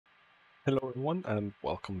Hello everyone and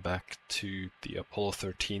welcome back to the Apollo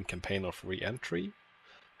 13 campaign of Reentry.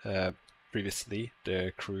 Previously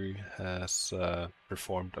the crew has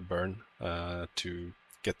performed a burn to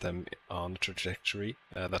get them on the trajectory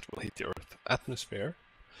that will hit the Earth atmosphere,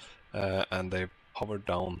 and they hovered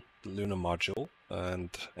down the Lunar Module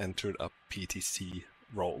and entered a PTC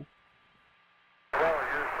role.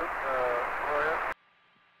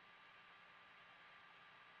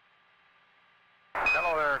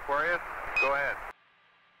 Hello there, Aquarius. Go ahead.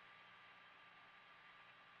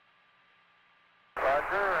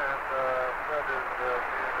 Roger, and Fred is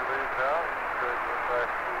being relieved now. He's going back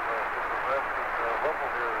to put the rest of the local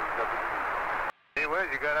here is WD. Hey, Wiz,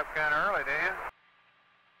 you got up kind of early, didn't you?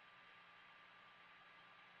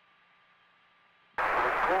 It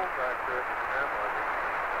was cold back there at the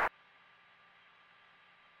Kemppanen.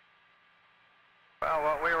 Well,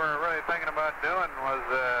 what we were really thinking about doing was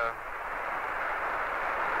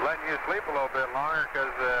letting you sleep a little bit longer because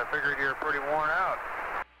I figured you're pretty worn out.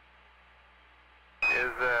 Is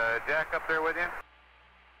Jack up there with you?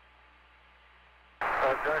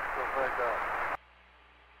 Jack's still back out.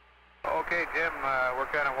 Okay, Jim, we're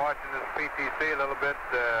kind of watching this PTC a little bit.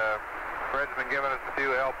 Fred's been giving us a few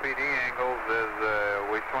LPD angles as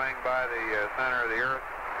we swing by the center of the Earth,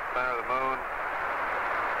 center of the Moon.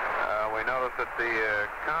 We noticed that the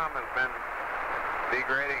comm has been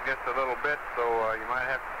degrading just a little bit, so you might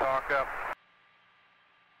have to talk up.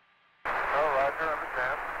 Oh, Roger,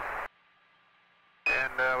 understand.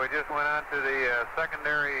 And we just went on to the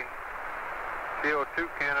secondary CO2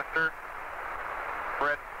 canister.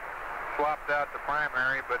 Fred swapped out the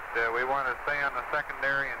primary, but we want to stay on the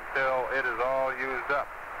secondary until it is all used up.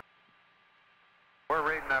 We're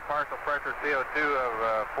reading a partial pressure CO2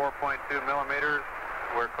 of 4.2 millimeters.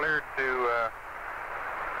 We're cleared to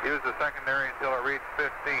use the secondary until it reads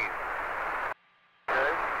 15. Okay,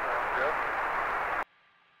 sounds good.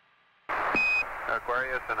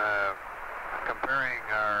 Aquarius, and comparing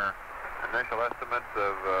our initial estimates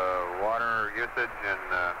of water usage and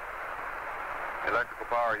electrical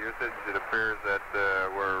power usage, it appears that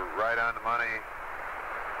we're right on the money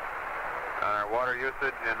on our water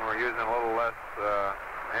usage, and we're using a little less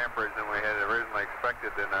amperage than we had originally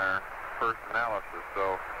expected in our first analysis.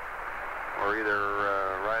 So we're either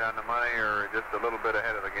right on the money or just a little bit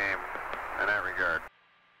ahead of the game in that regard.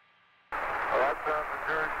 Well, that sounds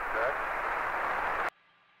encouraging, Jack.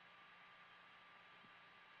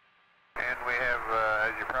 And we have,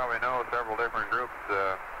 as you probably know, several different groups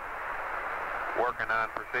working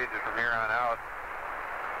on procedures from here on out.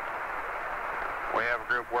 We have a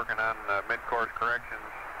group working on mid-course corrections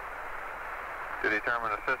to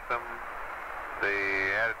determine the system, the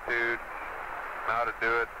attitudes, how to do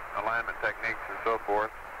it, alignment techniques, and so forth.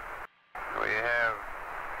 We have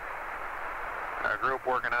a group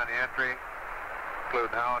working on the entry,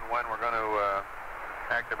 including how and when we're going to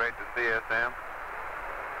activate the CSM.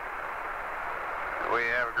 We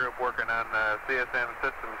have a group working on CSM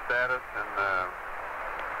system status, and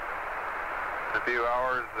in a few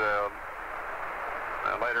hours,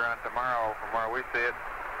 later on tomorrow, from where we see it,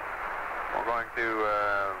 we're going to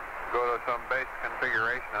go to some basic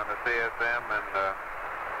configuration on the CSM, and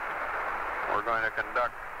we're going to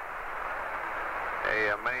conduct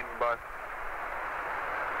a main bus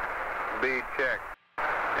B check.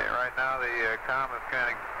 Okay, right now the comm is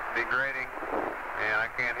kind of degrading, and I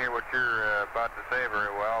can't hear what you're about to say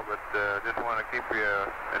very well, but just want to keep you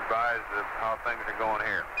advised of how things are going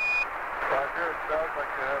here. Roger, it sounds like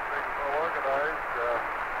you have things well organized.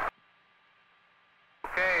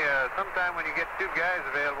 Okay, sometime when you get two guys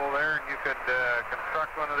available there, and you could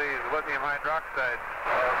construct one of these lithium hydroxide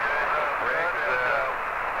rigs,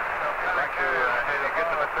 I'd like to have you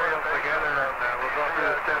get the materials together, and we'll go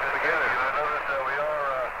through the steps together. I know that we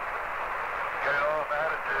are getting off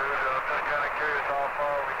attitude. I'm kind of curious how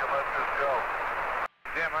far we can let this go.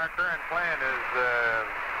 Jim, our current plan is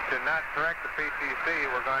to not correct the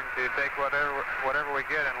PTC. We're going to take whatever we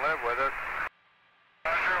get and live with it.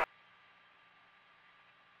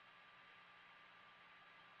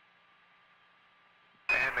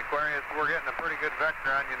 And Aquarius, we're getting a pretty good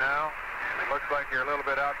vector on you now. It looks like you're a little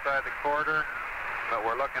bit outside the corridor, but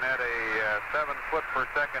we're looking at a 7 foot per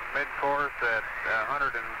second mid-course at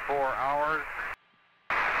 104 hours.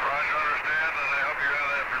 Roger, understand, and I hope you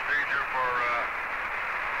have that procedure for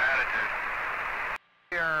attitude.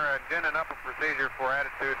 We are ginning up a procedure for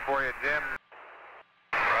attitude for you, Jim.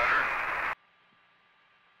 Roger.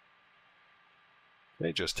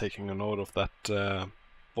 Okay, just taking a note of that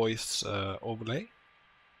voice overlay.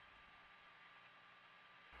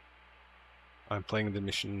 I'm playing the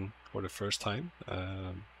mission for the first time,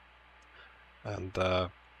 and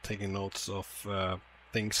taking notes of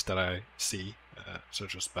things that I see,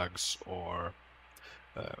 such as bugs or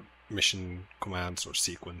mission commands or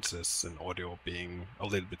sequences and audio being a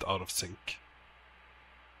little bit out of sync.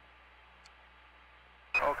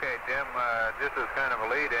 Okay, Tim, just as kind of a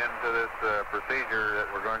lead-in to this procedure that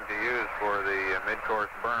we're going to use for the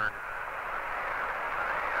mid-course burn,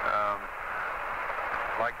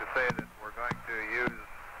 I'd like to say that we're going to use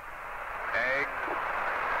eggs,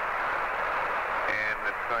 and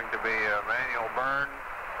it's going to be a manual burn.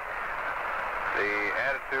 The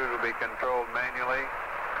attitude will be controlled manually.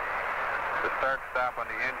 The start-stop on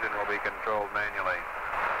the engine will be controlled manually.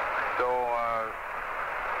 So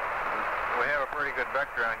we have a pretty good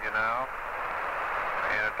vector on you now,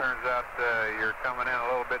 and it turns out you're coming in a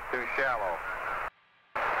little bit too shallow.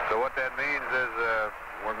 So what that means is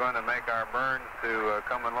we're going to make our burns to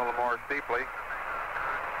come in a little more steeply,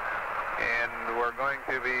 and we're going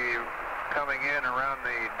to be coming in around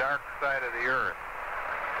the dark side of the Earth.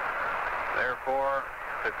 Therefore,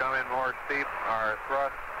 to come in more steep, our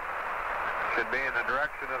thrust should be in the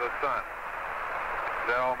direction of the sun.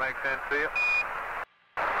 Does that all make sense to you?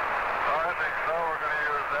 I think so. We're going to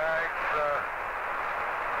use ags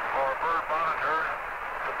for bird monitor.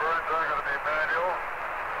 The birds are going to be manual,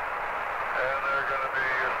 and they're going to be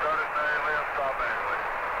started manually and stopped manually.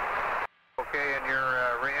 Okay, and your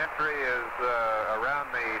reentry is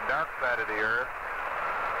around the dark side of the Earth,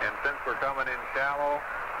 and since we're coming in shallow,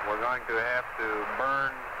 we're going to have to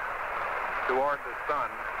burn toward the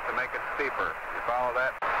sun to make it steeper. You follow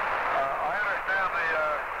that? I understand the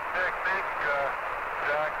technique,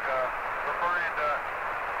 Jack, referring to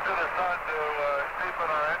the sun to steepen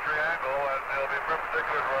our entry angle, and it'll be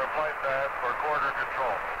perpendicular to our flight path for quarter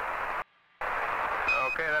control.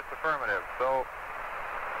 Okay, that's affirmative. So,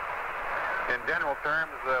 in general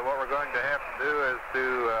terms, what we're going to have to do is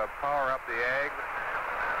to power up the eggs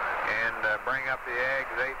and bring up the eggs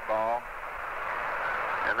 8-ball,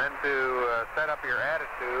 and then to set up your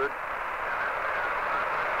attitude,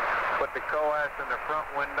 put the coax in the front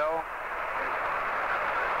window,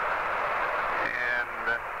 and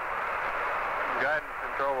guidance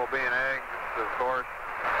control will be in eggs, of course,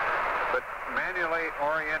 but manually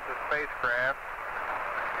orient the spacecraft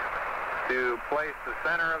to place the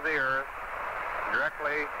center of the Earth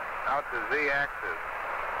directly out the Z-axis.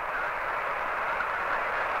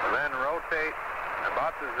 Then rotate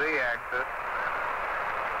about the Z-axis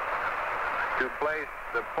to place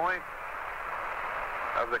the point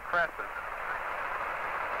of the crescent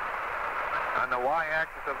on the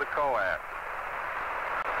Y-axis of the coax.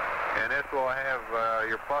 And this will have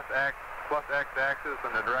your plus X-axis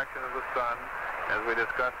in the direction of the sun, as we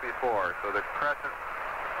discussed before. So the crescent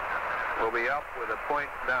will be up with a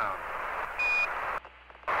point down.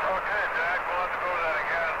 Okay, Jack, we'll have to go to that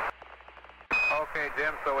again. Okay,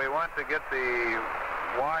 Jim, so we want to get the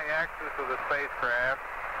Y-axis of the spacecraft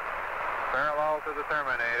parallel to the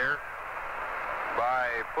terminator by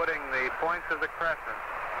putting the points of the crescent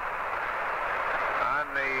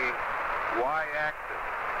on the Y-axis.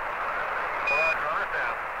 Well, I can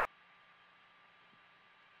understand.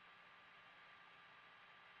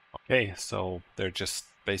 Okay, so they're just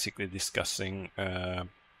basically discussing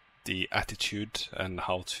the attitude and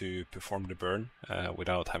how to perform the burn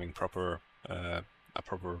without having a proper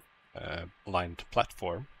lined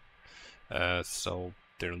platform. So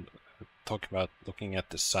they're talking about looking at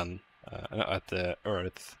the sun, at the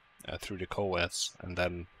Earth through the coax, and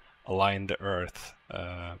then align the Earth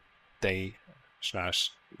day/night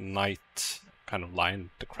kind of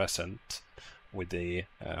line, the crescent, with the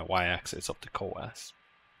Y-axis of the coax.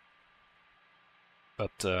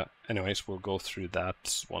 But anyways, we'll go through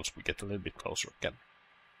that once we get a little bit closer again.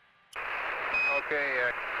 Okay,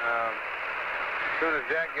 as soon as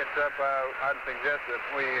Jack gets up, I'd suggest that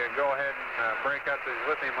we go ahead and break up these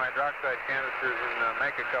lithium hydroxide canisters and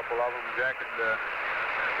make a couple of them. Jack could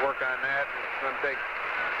work on that, and it's going to take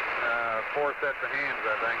 4 sets of hands,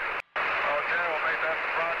 I think. Okay, we'll make that the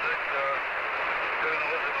project. Doing the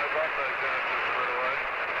lithium hydroxide canisters right away.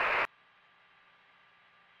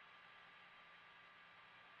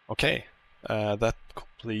 Okay, that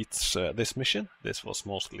completes this mission. This was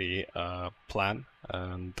mostly plan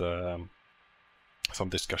and some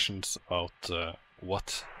discussions about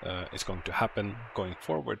what is going to happen going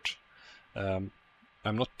forward. I'm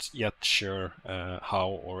not yet sure how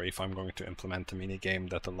or if I'm going to implement a mini game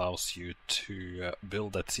that allows you to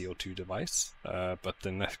build that CO2 device, but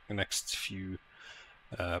the next few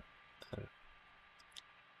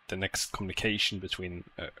the next communication between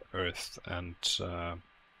Earth and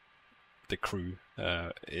the crew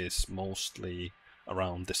is mostly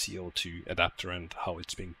around the CO2 adapter and how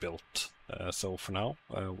it's being built So for now,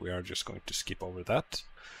 we are just going to skip over that,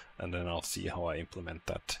 and then I'll see how I implement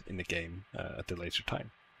that in the game at a later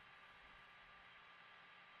time.